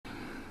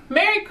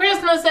Merry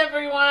Christmas,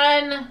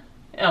 everyone!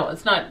 Oh,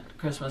 it's not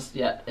Christmas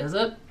yet, is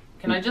it?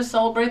 Can I just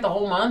celebrate the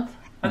whole month?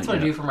 That's what I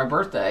do for my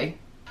birthday.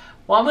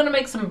 Well, I'm gonna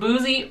make some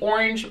Boozy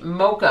orange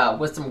mocha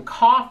with some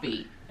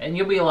coffee. And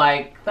you'll be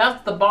like,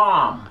 that's the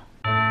bomb.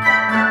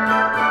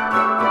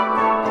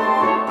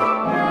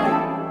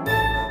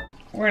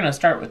 We're gonna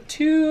start with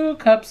 2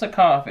 cups of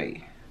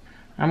coffee.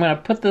 I'm gonna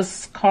put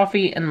this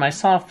coffee in my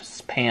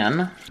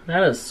saucepan.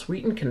 That is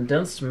sweetened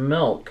condensed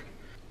milk.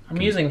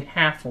 I'm using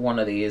half one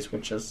of these,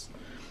 which is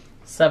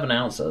 7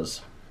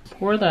 ounces.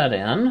 Pour that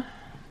in.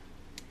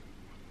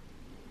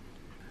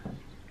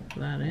 Put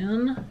that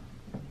in.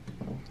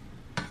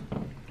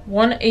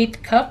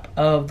 1/8 cup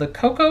of the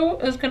cocoa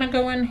is gonna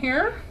go in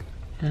here.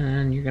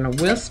 And you're gonna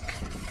whisk.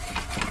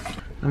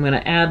 I'm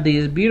gonna add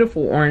these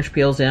beautiful orange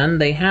peels in.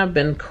 They have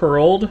been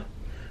curled,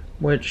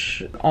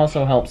 which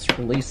also helps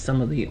release some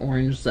of the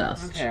orange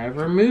zest. Okay, I've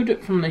removed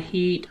it from the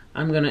heat.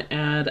 I'm gonna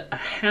add a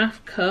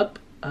 1/2 cup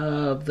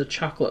of the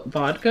chocolate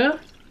vodka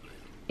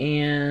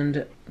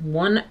and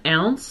 1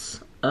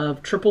 ounce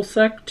of triple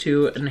sec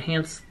to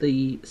enhance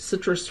the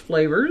citrus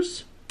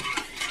flavors.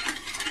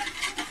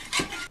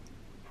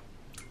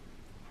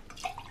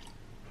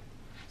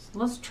 So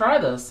let's try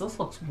this. This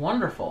looks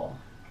wonderful.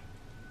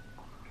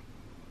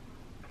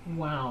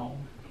 Wow.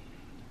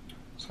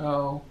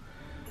 So,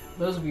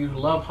 those of you who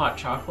love hot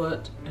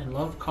chocolate and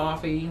love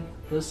coffee,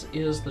 this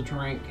is the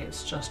drink.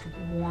 It's just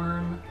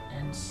warm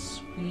and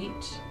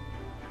sweet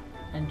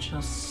and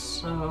just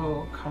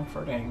so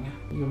comforting.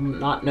 You'll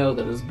not know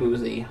that it's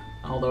boozy,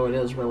 although it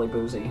is really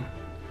boozy.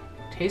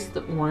 Taste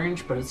the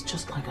orange, but it's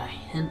just like a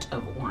hint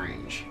of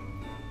orange.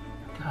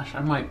 Gosh, I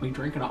might be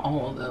drinking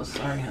all of this.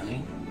 Sorry,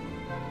 honey.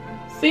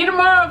 See you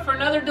tomorrow for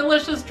another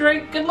delicious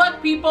drink. Good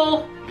luck,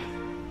 people.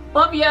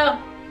 Love ya.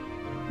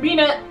 Mean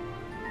it.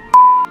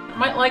 I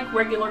might like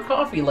regular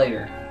coffee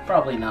later.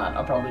 Probably not.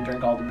 I'll probably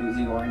drink all the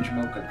Boozy orange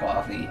mocha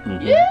coffee.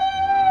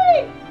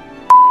 Yay!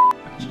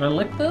 Should I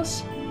lick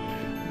this?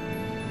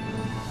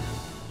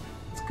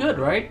 It's good,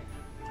 right?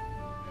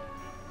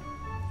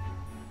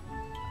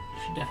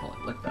 Should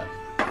definitely lick that.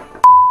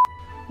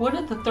 What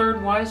did the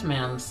third wise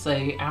man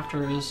say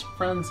after his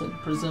friends had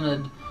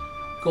presented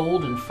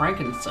gold and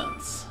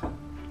frankincense?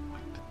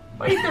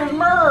 Wait, there's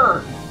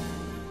myrrh!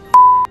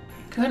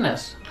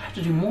 Goodness, I have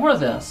to do more of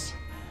this.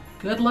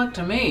 Good luck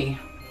to me.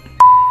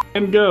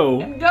 And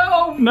go. And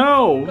go!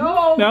 No!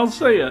 Go! Now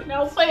say it.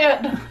 Now say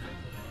it!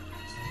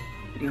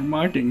 You're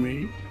mocking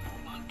me.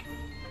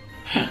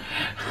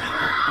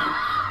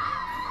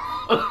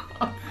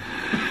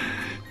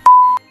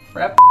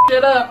 Wrap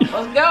it up.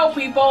 Let's go,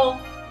 people!